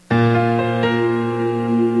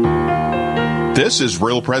This is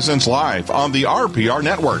Real Presence Live on the RPR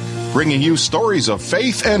Network, bringing you stories of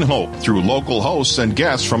faith and hope through local hosts and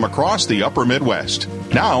guests from across the upper Midwest.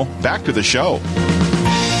 Now, back to the show.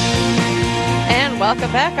 And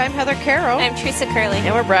welcome back. I'm Heather Carroll. I'm Teresa Curley.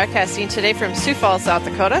 And we're broadcasting today from Sioux Falls, South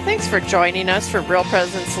Dakota. Thanks for joining us for Real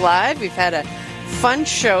Presence Live. We've had a fun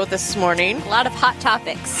show this morning. A lot of hot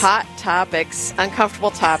topics. Hot topics,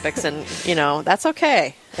 uncomfortable topics, and, that's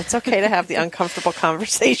okay. It's okay to have the uncomfortable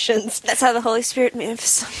conversations. That's how the Holy Spirit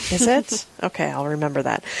moves. Is it? Okay, I'll remember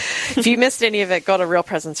that. If you missed any of it, go to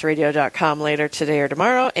realpresenceradio.com later today or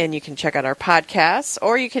tomorrow, and you can check out our podcasts,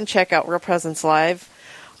 or you can check out Real Presence Live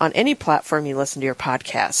on any platform you listen to your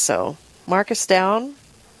podcast. So mark us down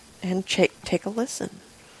and take a listen.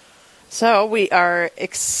 So we are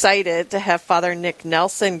excited to have Father Nick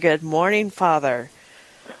Nelson. Good morning, Father.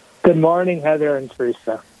 Good morning, Heather and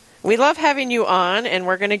Teresa. We love having you on, and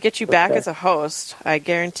we're going to get you back as a host. I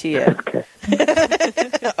guarantee it. Okay.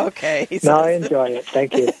 Okay. No, I enjoy it.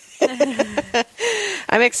 Thank you.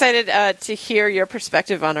 I'm excited to hear your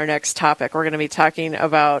perspective on our next topic. We're going to be talking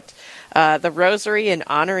about the Rosary and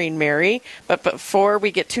honoring Mary. But before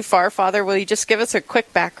we get too far, Father, will you just give us a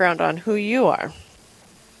quick background on who you are?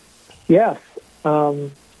 Yes.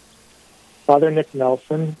 Father Nick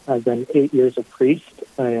Nelson. I've been 8 years a priest.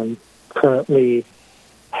 I am currently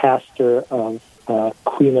pastor of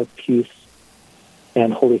Queen of Peace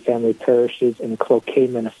and Holy Family parishes in Cloquet,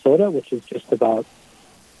 Minnesota, which is just about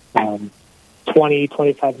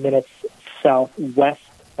 25 minutes southwest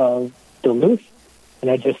of Duluth. And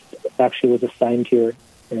I just actually was assigned here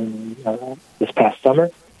in this past summer.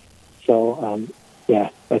 So,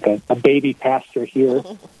 like a baby pastor here.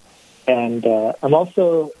 And I'm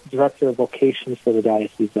also director of vocations for the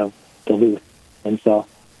Diocese of Duluth. And so,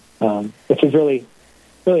 which is really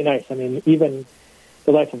nice. I mean, even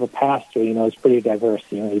the life of a pastor, is pretty diverse.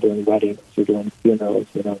 You're doing weddings, you're doing funerals,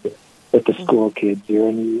 with the school kids, you're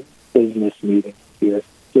in business meetings, you're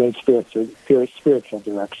doing spiritual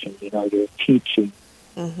direction, you're teaching.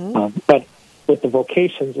 Mm-hmm. But with the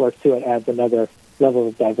vocations work too, it adds another level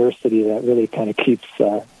of diversity that really kind of keeps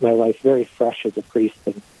my life very fresh as a priest.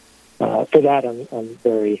 And for that, I'm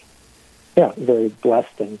very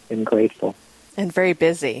blessed and grateful. And very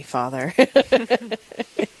busy, Father.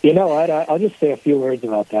 You know what? I'll just say a few words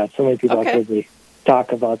about that. So many people have heard me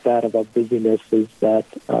talk about that, about busyness, is that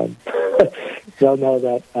they'll know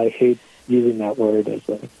that I hate using that word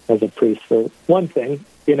as a priest. For one thing,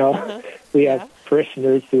 we have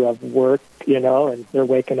parishioners who have work, and they're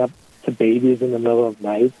waking up to babies in the middle of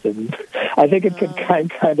nights. And I think it could kind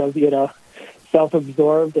of,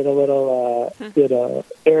 self-absorbed and a little,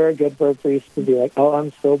 arrogant for a priest to be like, oh,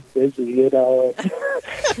 I'm so busy, So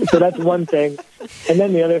that's one thing. And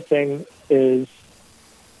then the other thing is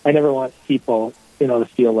I never want people, to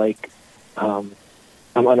feel like I'm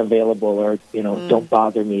unavailable or, don't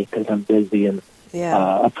bother me because I'm busy. And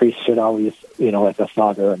a priest should always, like a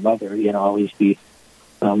father or mother, always be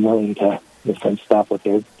willing to stop what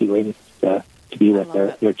they're doing to be with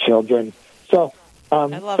their children. So,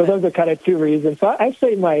 those are kind of two reasons. So I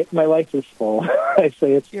say my life is full. I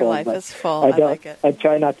say it's full. Your life is full. I like it. I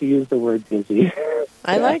try not to use the word busy.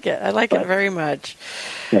 I like it. I like it very much.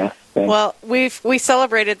 Yeah. Thanks. Well, we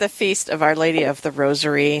celebrated the feast of Our Lady of the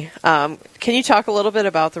Rosary. Can you talk a little bit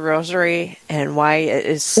about the Rosary and why it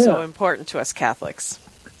is so important to us Catholics?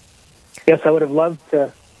 Yes, I would have loved to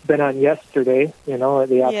have been on yesterday, the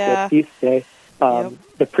actual feast day.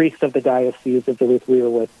 The priest of the Diocese of Duluth, we were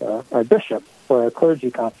with our bishop for our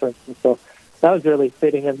clergy conference. And so that was really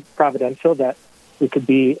fitting and providential that we could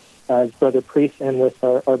be as brother priests and with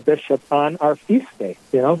our bishop on our feast day,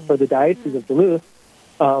 for the Diocese of Duluth.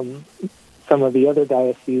 Some of the other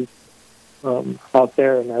dioceses out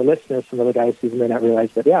there and our listeners from other dioceses may not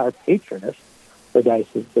realize that, our patroness for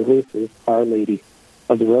Diocese of Duluth is Our Lady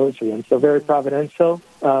of the Rosary. And so very providential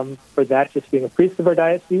for that, just being a priest of our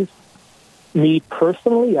diocese. Me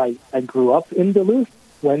personally, I grew up in Duluth,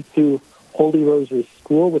 went to Holy Rosary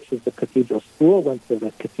School, which is the cathedral school, went to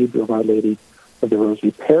the Cathedral of Our Lady of the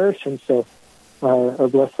Rosary Parish, and so our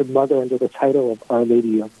Blessed Mother, under the title of Our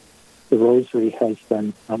Lady of the Rosary, has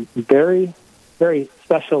been very, very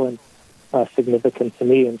special and significant to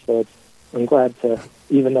me, and so I'm glad to,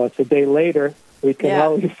 even though it's a day later, we can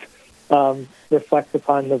always reflect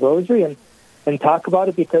upon the Rosary and talk about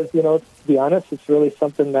it because, to be honest, it's really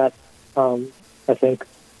something that I think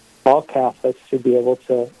all Catholics should be able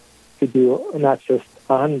to do, not just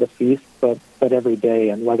on the feast, but every day.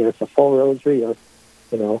 And whether it's a full rosary or,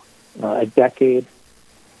 a decade,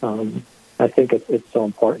 I think it's so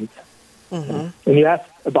important. Mm-hmm. And you asked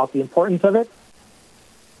about the importance of it?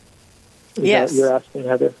 Yes. You're asking,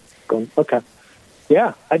 Heather? Okay.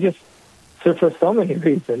 yeah, so for so many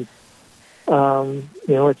reasons,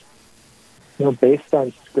 it's, based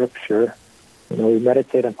on Scripture. We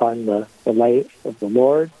meditate upon the light of the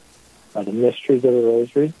Lord, the mysteries of the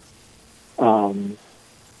Rosary.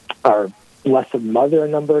 Our Blessed Mother, a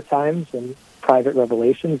number of times in private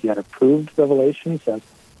revelations, yet approved revelations,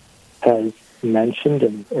 has mentioned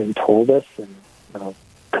and told us and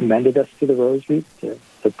commended us to the Rosary to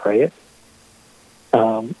pray it.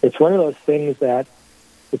 It's one of those things that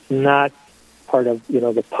it's not part of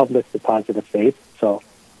the public deposit of faith. So,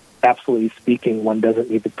 absolutely speaking, one doesn't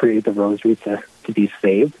need to pray the Rosary to be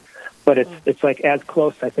saved. But it's like as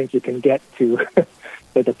close, I think, you can get to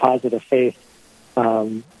the deposit of faith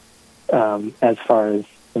as far as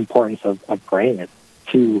importance of praying it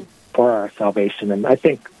for our salvation. And I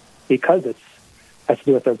think because it has to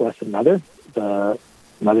do with our Blessed Mother, the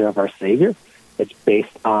Mother of our Savior, it's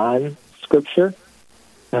based on Scripture.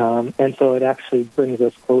 And so it actually brings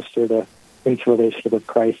us closer into relationship with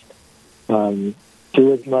Christ through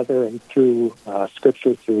His Mother and through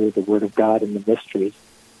Scripture, through the Word of God and the mysteries.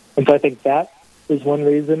 And so I think that is one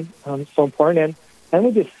reason so important. And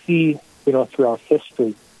we just see, throughout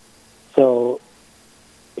history. So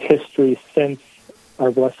history since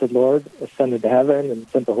our Blessed Lord ascended to heaven and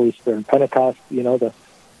sent the Holy Spirit in Pentecost, the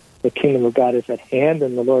kingdom of God is at hand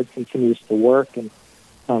and the Lord continues to work. And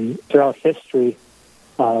throughout history,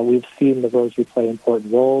 we've seen the Rosary play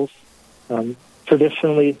important roles.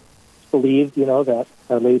 Traditionally believed, that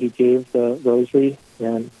Our Lady gave the Rosary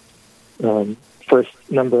and first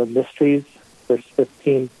number of mysteries, first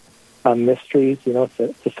 15 mysteries,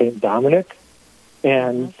 to St. Dominic.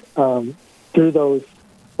 And through those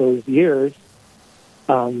years,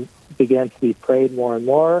 began to be prayed more and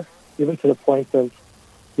more, even to the point of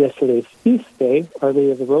yesterday's feast day. Our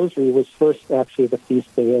Lady of the Rosary was first actually the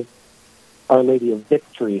feast day of Our Lady of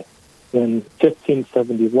Victory. In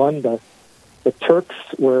 1571, the Turks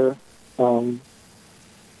were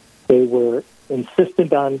they were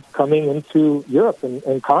insistent on coming into Europe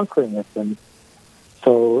and conquering it. And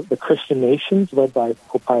so the Christian nations, led by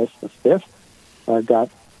Pope Pius V, got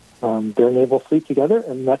their naval fleet together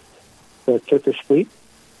and met the Turkish fleet,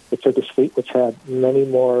 which had many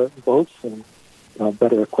more boats and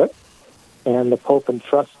better equipped. And the Pope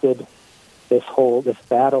entrusted this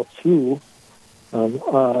battle to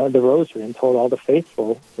the Rosary and told all the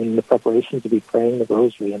faithful in the preparations to be praying the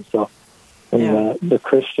Rosary. And so when the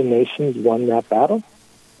Christian nations won that battle,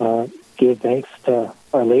 gave thanks to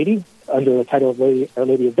Our Lady under the title of Our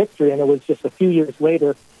Lady of Victory. And it was just a few years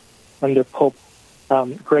later, under Pope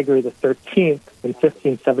Gregory XIII in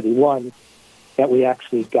 1571, that we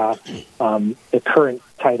actually got the current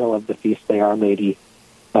title of the feast day, Our Lady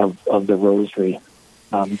of the Rosary.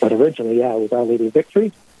 But originally, it was Our Lady of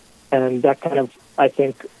Victory. And that kind of, I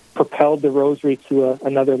think, propelled the Rosary to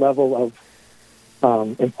another level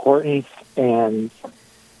of importance and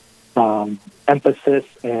emphasis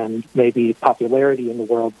and maybe popularity in the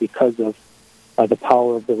world because of the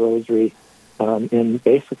power of the Rosary in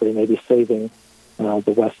basically maybe saving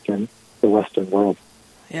the Western world.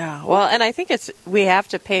 Yeah, well, and I think we have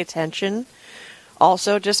to pay attention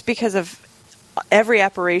also just because of every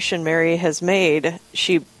apparition Mary has made.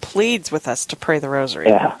 She pleads with us to pray the Rosary.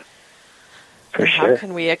 Yeah, for sure. How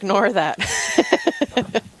can we ignore that?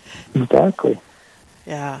 Exactly.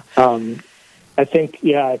 Yeah. I think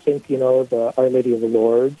the Our Lady of the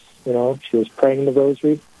Lourdes, she was praying the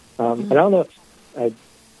Rosary. And I don't know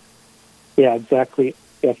exactly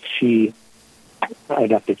if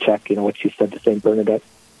I'd have to check, what she said to St. Bernadette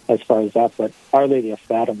as far as that, but Our Lady of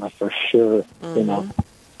Fatima for sure,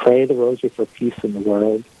 pray the Rosary for peace in the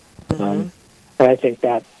world. And I think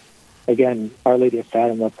that, again, Our Lady of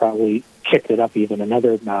Fatima probably kicked it up even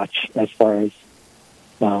another notch as far as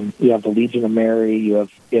you have the Legion of Mary, you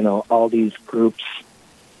have, all these groups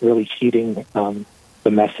really heeding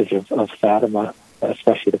the message of Fatima,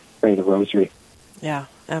 especially to pray the Rosary. Yeah,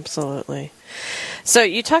 absolutely. So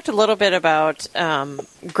you talked a little bit about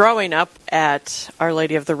growing up at Our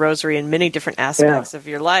Lady of the Rosary in many different aspects of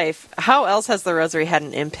your life. How else has the Rosary had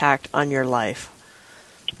an impact on your life?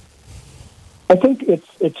 I think it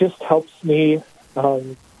just helps me,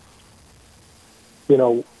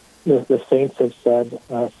 the saints have said,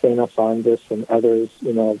 St. Alphonsus and others,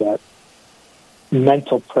 that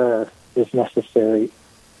mental prayer is necessary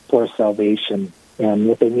for salvation. And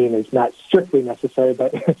what they mean is not strictly necessary,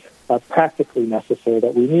 but practically necessary,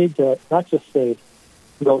 that we need to not just say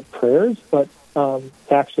rote prayers, but to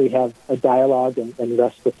actually have a dialogue and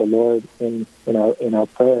rest with the Lord in our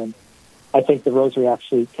prayer. And I think the Rosary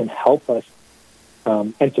actually can help us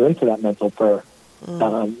enter into that mental prayer.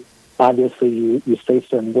 Obviously, you say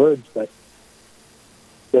certain words, but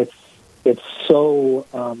it's so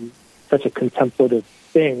such a contemplative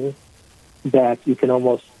thing that you can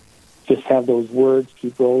almost just have those words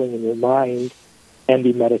keep rolling in your mind and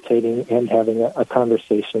be meditating and having a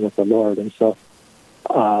conversation with the Lord. And so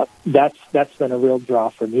that's been a real draw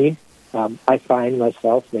for me. I find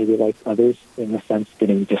myself, maybe like others, in a sense,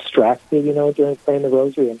 getting distracted, during praying the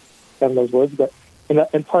rosary and having those words. But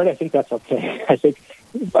in part, I think that's okay. I think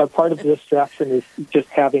a part of the distraction is just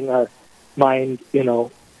having our mind,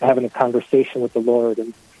 having a conversation with the Lord.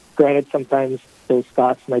 And granted, sometimes those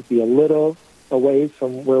thoughts might be a little away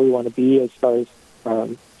from where we want to be as far as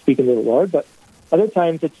speaking to the Lord, but other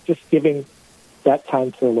times it's just giving that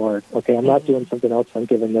time to the Lord. Okay, I'm not doing something else. I'm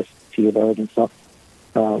giving this to you, Lord. And so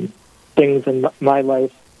things in my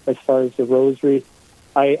life as far as the rosary,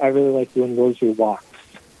 I really like doing rosary walks,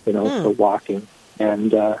 so walking.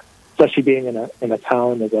 And especially being in a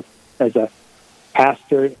town as a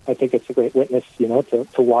pastor, I think it's a great witness, to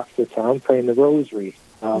walk through town praying the rosary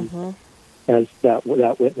as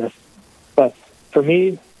that witness. But for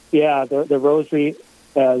me, the rosary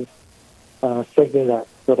as strengthening that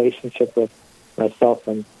relationship with myself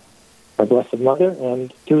and our Blessed Mother,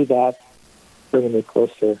 and through that, bringing me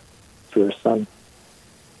closer to her Son.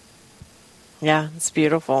 Yeah, it's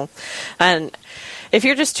beautiful. And if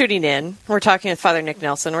you're just tuning in, we're talking with Father Nick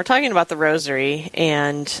Nelson. We're talking about the rosary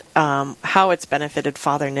and how it's benefited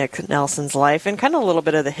Father Nick Nelson's life and kind of a little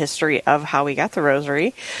bit of the history of how we got the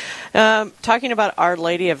rosary. Talking about Our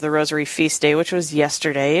Lady of the Rosary Feast Day, which was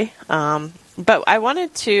yesterday. But I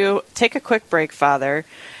wanted to take a quick break, Father.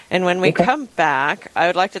 And when we come back, I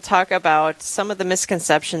would like to talk about some of the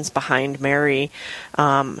misconceptions behind Mary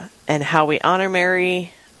and how we honor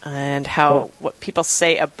Mary and what people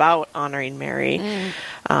say about honoring Mary,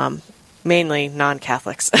 mainly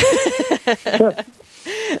non-Catholics. Sure.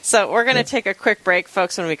 So we're going to take a quick break,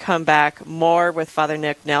 folks. When we come back, more with Father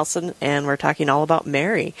Nick Nelson, and we're talking all about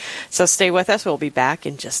Mary. So stay with us. We'll be back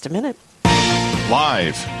in just a minute.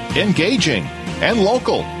 Live, engaging, and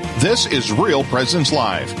local. This is Real Presence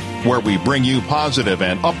Live, where we bring you positive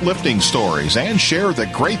and uplifting stories and share the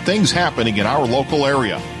great things happening in our local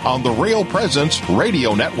area on the Real Presence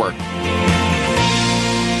Radio Network.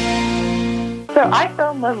 So I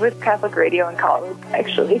fell in love with Catholic radio in college,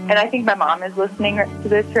 actually. And I think my mom is listening to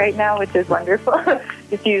this right now, which is wonderful.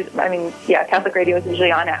 Catholic radio is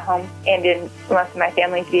usually on at home and in most of my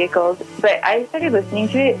family's vehicles. But I started listening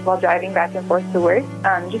to it while driving back and forth to work,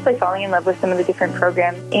 just like falling in love with some of the different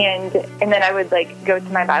programs. And then I would go to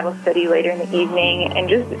my Bible study later in the evening and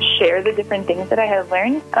just share the different things that I had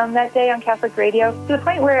learned that day on Catholic radio, to the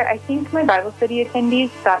point where I think my Bible study attendees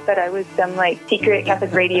thought that I was some secret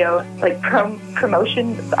Catholic radio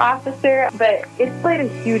promotions officer. But it's played a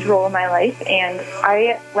huge role in my life. And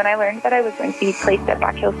when I learned that I was going to be placed at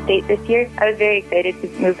Black Hills State this year, I was very excited to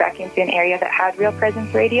move back into an area that had Real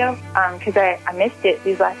Presence Radio, because I missed it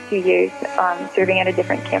these last 2 years serving at a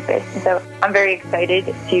different campus. And so I'm very excited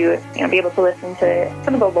to be able to listen to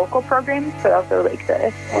some of the local programs, but also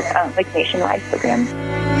the nationwide programs.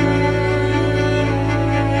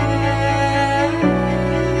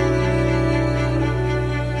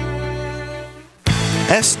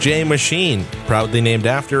 SJ Machine, proudly named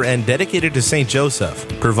after and dedicated to St. Joseph,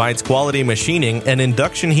 provides quality machining and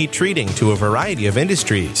induction heat treating to a variety of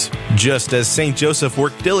industries. Just as St. Joseph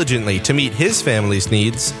worked diligently to meet his family's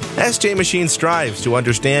needs, SJ Machine strives to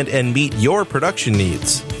understand and meet your production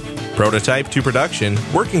needs. Prototype to production,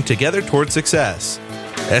 working together toward success.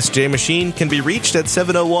 SJ Machine can be reached at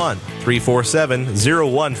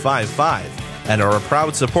 701-347-0155 and are a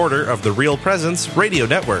proud supporter of the Real Presence Radio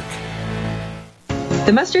Network.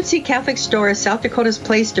 The Mustard Seed Catholic Store is South Dakota's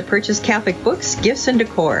place to purchase Catholic books, gifts, and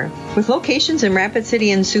decor. With locations in Rapid City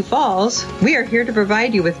and Sioux Falls, we are here to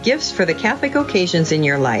provide you with gifts for the Catholic occasions in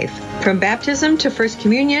your life. From baptism to First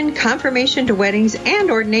Communion, confirmation to weddings, and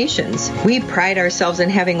ordinations, we pride ourselves in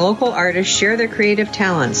having local artists share their creative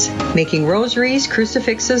talents, making rosaries,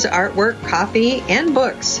 crucifixes, artwork, coffee, and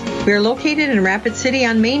books. We are located in Rapid City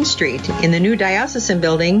on Main Street, in the new Diocesan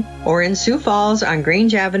Building, or in Sioux Falls on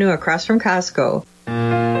Grange Avenue across from Costco.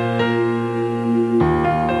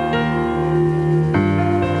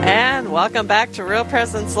 And welcome back to Real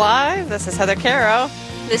Presence Live. This is Heather Caro.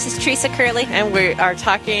 This is Teresa Curley. And we are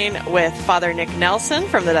talking with Father Nick Nelson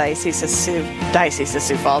from the Diocese of Sioux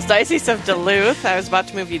Falls, Diocese of Duluth. I was about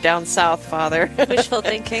to move you down south, Father. Wishful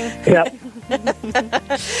thinking. Yep.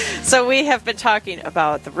 So we have been talking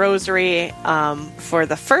about the rosary for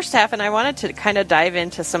the first half, and I wanted to kind of dive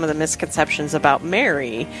into some of the misconceptions about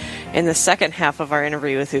Mary in the second half of our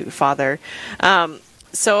interview with you, Father.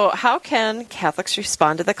 So how can Catholics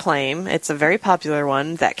respond to the claim, it's a very popular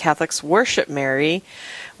one, that Catholics worship Mary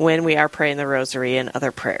when we are praying the rosary and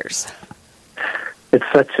other prayers? It's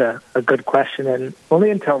such a good question, and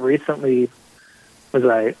only until recently was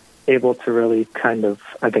I able to really kind of,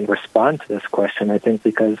 I think, respond to this question, I think,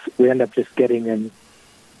 because we end up just getting in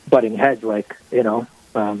butting heads, like,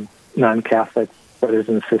 non-Catholic brothers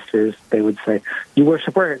and sisters, they would say, you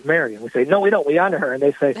worship Mary. And we say, no, we don't. We honor her. And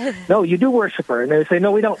they say, no, you do worship her. And they say,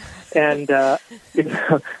 no, we don't. And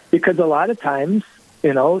because a lot of times,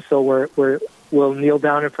 so we'll kneel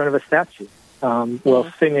down in front of a statue. We'll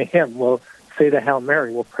sing a hymn. We'll say the Hail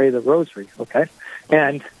Mary. We'll pray the rosary. Okay?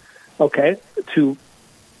 And, to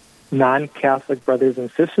non-Catholic brothers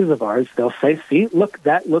and sisters of ours, they'll say, see, look,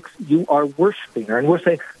 you are worshiping her. And we'll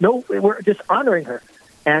say, no, we're just honoring her.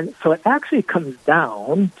 And so it actually comes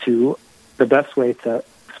down to, the best way to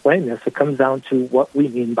explain this, it comes down to what we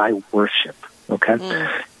mean by worship, okay?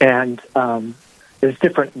 And there's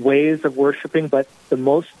different ways of worshiping, but the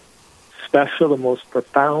most special, the most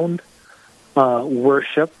profound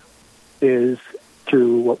worship is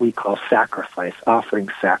through what we call sacrifice, offering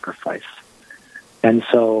sacrifice. And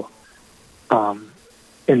so,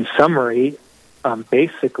 in summary,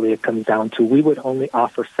 basically it comes down to we would only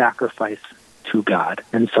offer sacrifice to God.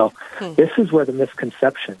 And so this is where the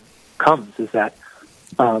misconception comes, is that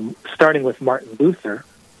starting with Martin Luther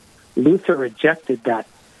rejected that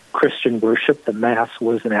Christian worship, the Mass,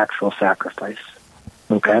 was an actual sacrifice.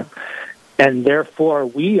 Okay? And therefore,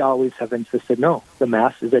 we always have insisted, no, the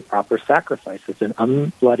Mass is a proper sacrifice. It's an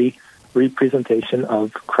unbloody representation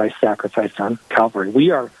of Christ's sacrifice on Calvary.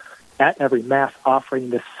 We are, at every Mass,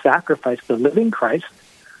 offering this sacrifice, the living Christ,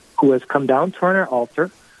 who has come down to our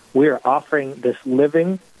altar. We are offering this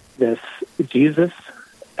Jesus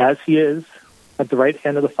as he is at the right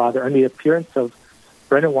hand of the Father, and the appearance of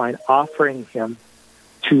bread and wine, offering him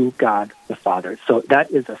to God the Father. So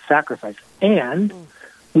that is a sacrifice. And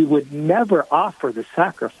we would never offer the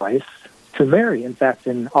sacrifice to Mary. In fact,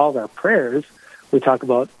 in all of our prayers, we talk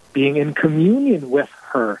about being in communion with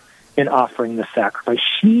her in offering the sacrifice.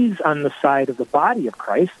 She's on the side of the body of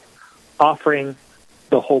Christ, offering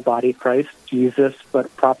the whole body of Christ, Jesus,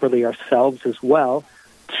 but properly ourselves as well,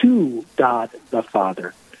 to God the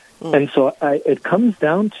Father. And so it comes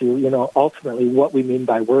down to, ultimately what we mean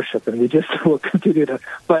by worship. And we just will continue to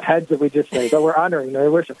butt heads if we just say, but we're honoring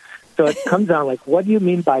their worship. So it comes down like, what do you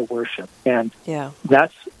mean by worship? And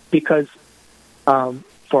that's because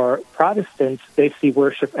for Protestants, they see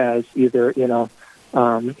worship as either,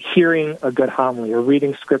 hearing a good homily or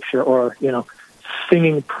reading scripture or,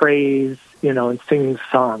 singing praise, and singing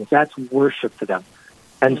songs. That's worship to them.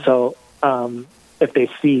 And so if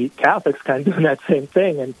they see Catholics kind of doing that same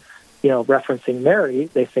thing and, referencing Mary,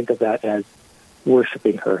 they think of that as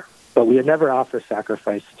worshiping her. But we would never offer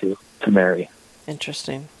sacrifice to Mary.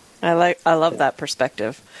 Interesting. I love that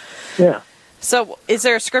perspective. Yeah. So is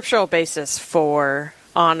there a scriptural basis for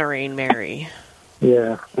honoring Mary?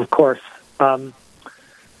 Yeah, of course. In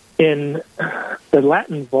the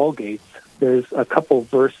Latin Vulgate, there's a couple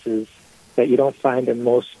verses that you don't find in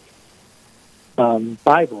most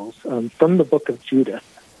Bibles from the book of Judith.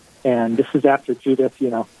 And this is after Judith,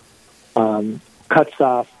 cuts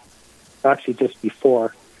off, actually just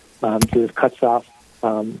before, Judith cuts off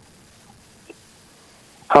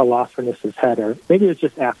Holofernes' head, or maybe it was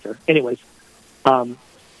just after. Anyways, and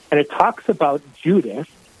it talks about Judith.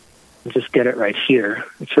 I'll just get it right here.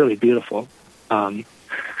 It's really beautiful. The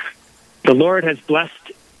Lord has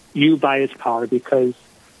blessed you by his power because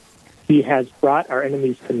he has brought our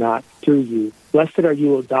enemies to naught through you. Blessed are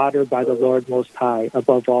you, O daughter, by the Lord Most High,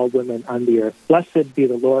 above all women on the earth. Blessed be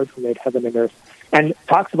the Lord who made heaven and earth. And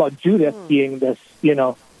talks about Judith being this,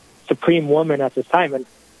 supreme woman at this time. And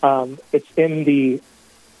it's in the,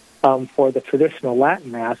 for the traditional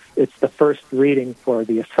Latin Mass, it's the first reading for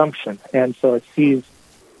the Assumption. And so it sees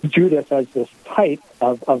Judith as this type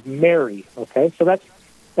of Mary, okay? So that's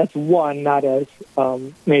one, not as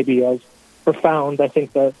maybe as profound. I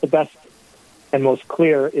think the best and most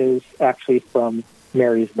clear is actually from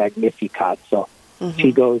Mary's Magnificat. So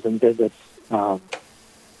she goes and visits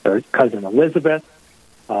her cousin Elizabeth.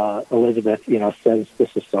 Elizabeth, says,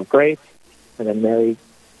 this is so great. And then Mary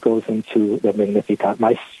goes into the Magnificat.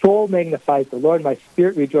 My soul magnifies the Lord. My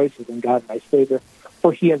spirit rejoices in God, my Savior.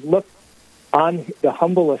 For he has looked on the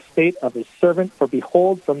humble estate of his servant. For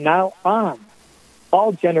behold, from now on,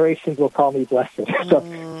 all generations will call me blessed. So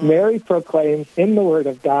Mary proclaims in the Word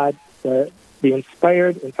of God, the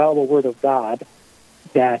inspired, infallible Word of God,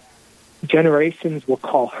 that generations will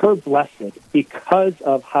call her blessed because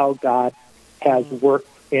of how God has worked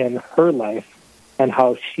in her life and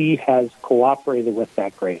how she has cooperated with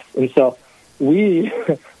that grace. And so we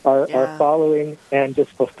are following and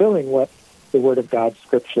just fulfilling what the Word of God,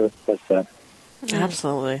 Scripture, has said.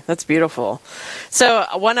 Absolutely. That's beautiful. So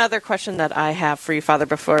one other question that I have for you, Father,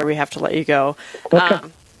 before we have to let you go. Okay.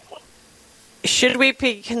 Should we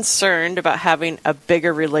be concerned about having a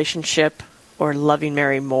bigger relationship or loving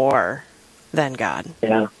Mary more than God?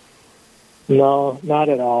 Yeah. No, not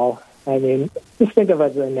at all. I mean, just think of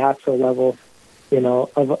it as a natural level,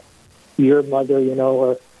 of your mother,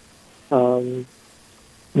 or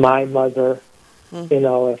my mother.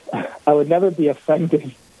 If I would never be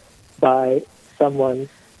offended by someone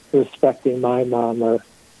respecting my mom or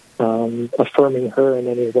affirming her in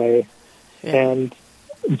any way. Yeah. And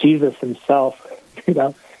Jesus himself,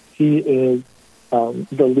 he is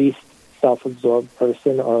the least self-absorbed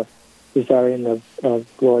person or desiring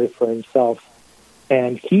of glory for himself.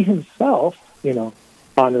 And he himself,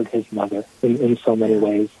 honored his mother in so many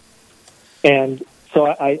ways. And so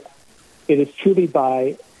it is truly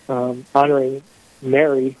by honoring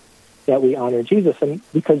Mary that we honor Jesus. And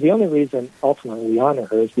because the only reason ultimately we honor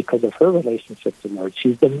her is because of her relationship to the Lord.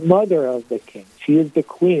 She's the mother of the King. She is the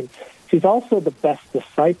queen. She's also the best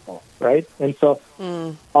disciple, right? And so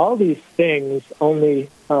all these things only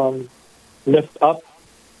lift up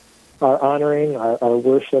our honoring, our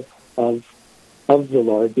worship of the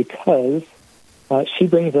Lord, because she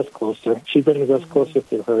brings us closer. She brings us closer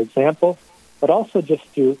through her example, but also just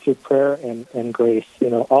through prayer and grace.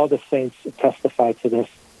 All the saints testify to this,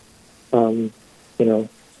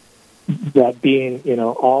 that being,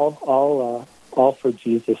 all for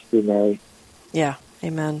Jesus through Mary. Yeah.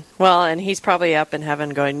 Amen. Well, and he's probably up in heaven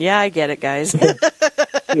going, yeah, I get it, guys.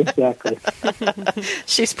 Exactly.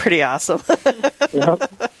 She's pretty awesome.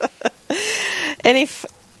 Yep. Any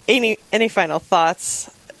final thoughts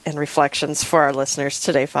and reflections for our listeners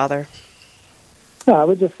today, Father? I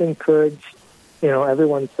would just encourage,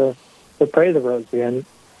 everyone to pray the rosary. And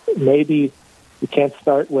maybe you can't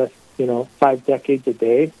start with, 5 decades a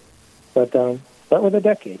day, but start with a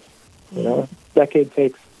decade. Decade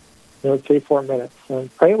takes 3-4 minutes. And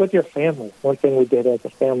pray it with your family. One thing we did as a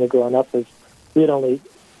family growing up is we'd only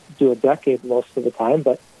do a decade most of the time,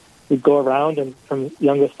 but we'd go around and from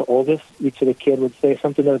youngest to oldest, each of the kid would say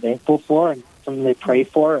something they're thankful for and something they pray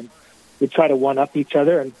for, and we'd try to one-up each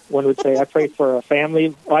other. And one would say, I pray for a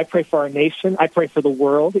family, I pray for our nation, I pray for the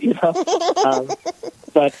world,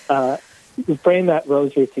 But praying that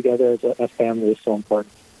rosary together as a family is so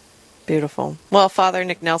important. Beautiful. Well, Father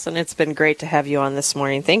Nick Nelson, it's been great to have you on this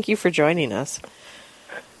morning. Thank you for joining us.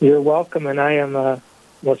 You're welcome, and I am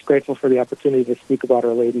most grateful for the opportunity to speak about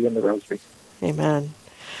Our Lady and the Rosary. Amen.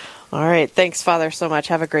 All right. Thanks, Father, so much.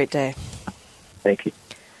 Have a great day. Thank you.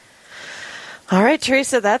 All right,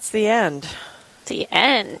 Teresa, that's the end. The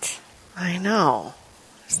end. I know.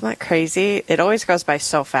 Isn't that crazy? It always goes by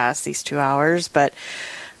so fast, these 2 hours, but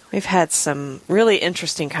we've had some really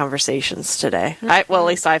interesting conversations today. At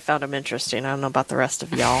least I found them interesting. I don't know about the rest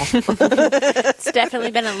of y'all. It's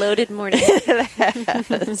definitely been a loaded morning. It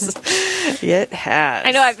has. It has.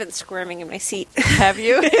 I know I've been squirming in my seat. Have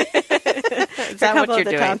you? Is that what you're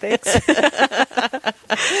doing? Topics.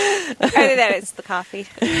 Either that, it's the coffee.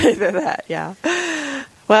 Either that, yeah.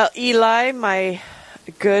 Well, Eli, my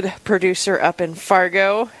good producer up in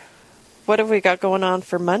Fargo, what have we got going on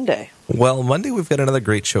for Monday? Well, Monday we've got another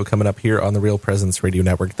great show coming up here on the Real Presence Radio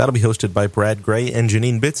Network. That'll be hosted by Brad Gray and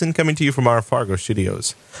Janine Bitson, coming to you from our Fargo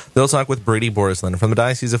studios. They'll talk with Brady Borislin from the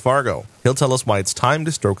Diocese of Fargo. He'll tell us why it's time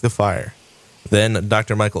to stoke the fire. Then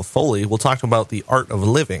Dr. Michael Foley will talk about the art of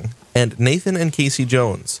living, and Nathan and Casey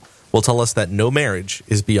Jones will tell us that no marriage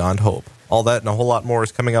is beyond hope. All that and a whole lot more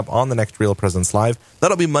is coming up on the next Real Presence Live.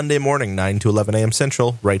 That'll be Monday morning, 9 to 11 a.m.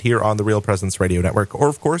 Central, right here on the Real Presence Radio Network. Or,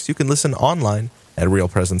 of course, you can listen online at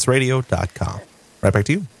realpresenceradio.com. Right back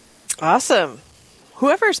to you. Awesome.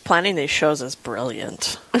 Whoever's planning these shows is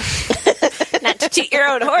brilliant. Not to toot your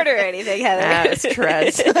own horn or anything, Heather. That's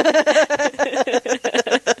Trez.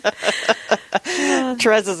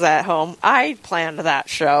 Trez is at home. I planned that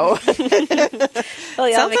show.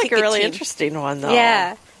 Well, sounds like a really interesting one, though.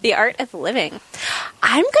 Yeah. The Art of Living.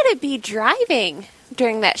 I'm going to be driving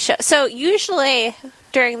during that show. So usually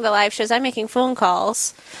during the live shows, I'm making phone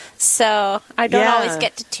calls. So I don't always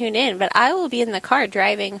get to tune in. But I will be in the car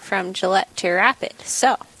driving from Gillette to Rapid.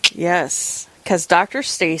 So yes, because Dr.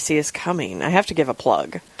 Stacy is coming. I have to give a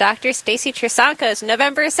plug. Dr. Stacy Trasanko is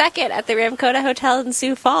November 2nd at the Ramkota Hotel in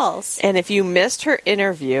Sioux Falls. And if you missed her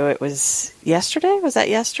interview, it was yesterday? Was that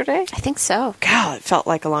yesterday? I think so. God, it felt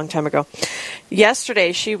like a long time ago.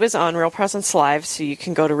 Yesterday, she was on Real Presence Live, so you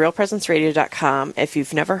can go to realpresenceradio.com. If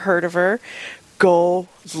you've never heard of her, go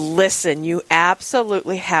listen. You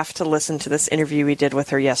absolutely have to listen to this interview we did with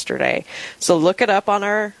her yesterday. So look it up on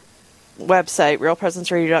our website,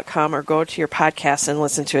 realpresenceradio.com, or go to your podcast and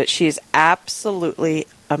listen to it. She's absolutely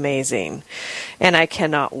amazing. And I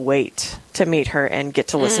cannot wait to meet her and get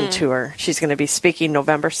to listen to her. She's going to be speaking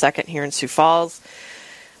November 2nd here in Sioux Falls.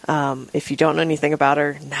 If you don't know anything about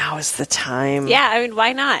her, now is the time. Yeah, I mean,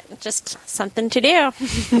 why not? Just something to do.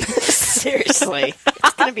 Seriously.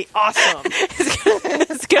 It's going to be awesome.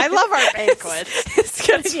 I love our banquets. It's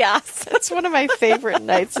going to be awesome. It's one of my favorite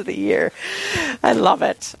nights of the year. I love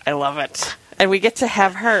it. And we get to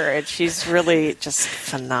have her, and she's really just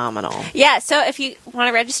phenomenal. Yeah, so if you want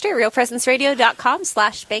to register,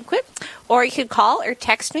 realpresenceradio.com/banquet, or you can call or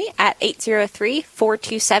text me at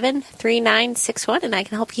 803-427-3961, and I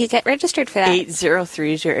can help you get registered for that.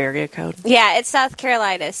 803 is your area code? Yeah, it's South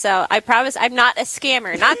Carolina, so I promise I'm not a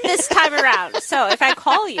scammer. Not this time around. So if I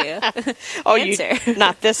call you, answer.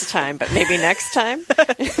 Not this time, but maybe next time?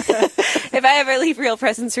 If I ever leave Real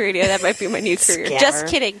Presence Radio, that might be my new career. Scammer. Just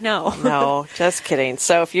kidding, no. No, just kidding.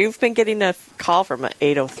 So if you've been getting a call from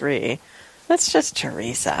 803, that's just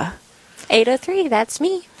Teresa. 803, that's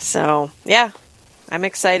me. So, yeah, I'm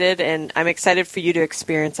excited, and I'm excited for you to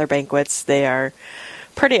experience our banquets. They are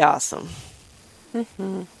pretty awesome.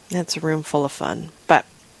 Mm-hmm. It's a room full of fun. But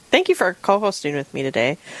thank you for co-hosting with me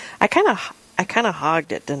today. I kind of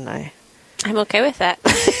hogged it, didn't I? I'm okay with that.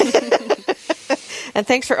 And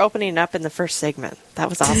thanks for opening up in the first segment. That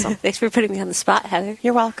was awesome. Thanks for putting me on the spot, Heather.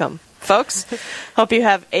 You're welcome. Folks, hope you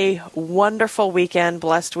have a wonderful weekend,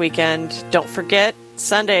 blessed weekend. Don't forget,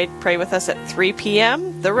 Sunday, pray with us at 3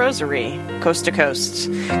 p.m., the Rosary, coast to coast.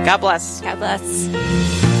 God bless. God bless.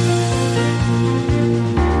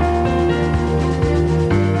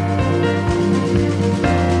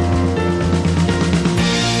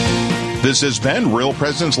 This has been Real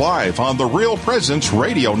Presence Live on the Real Presence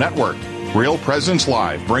Radio Network. Real Presence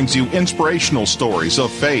Live brings you inspirational stories of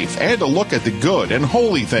faith and a look at the good and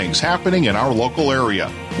holy things happening in our local area.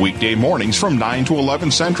 Weekday mornings from 9 to 11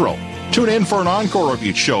 Central. Tune in for an encore of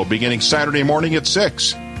each show beginning Saturday morning at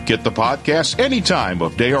 6. Get the podcast any time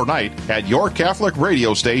of day or night at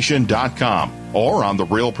yourcatholicradiostation.com or on the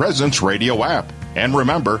Real Presence Radio app. And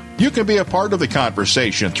remember, you can be a part of the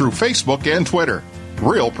conversation through Facebook and Twitter.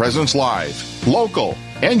 Real Presence Live. Local,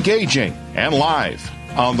 engaging, and live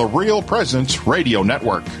on the Real Presence Radio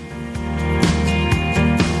Network.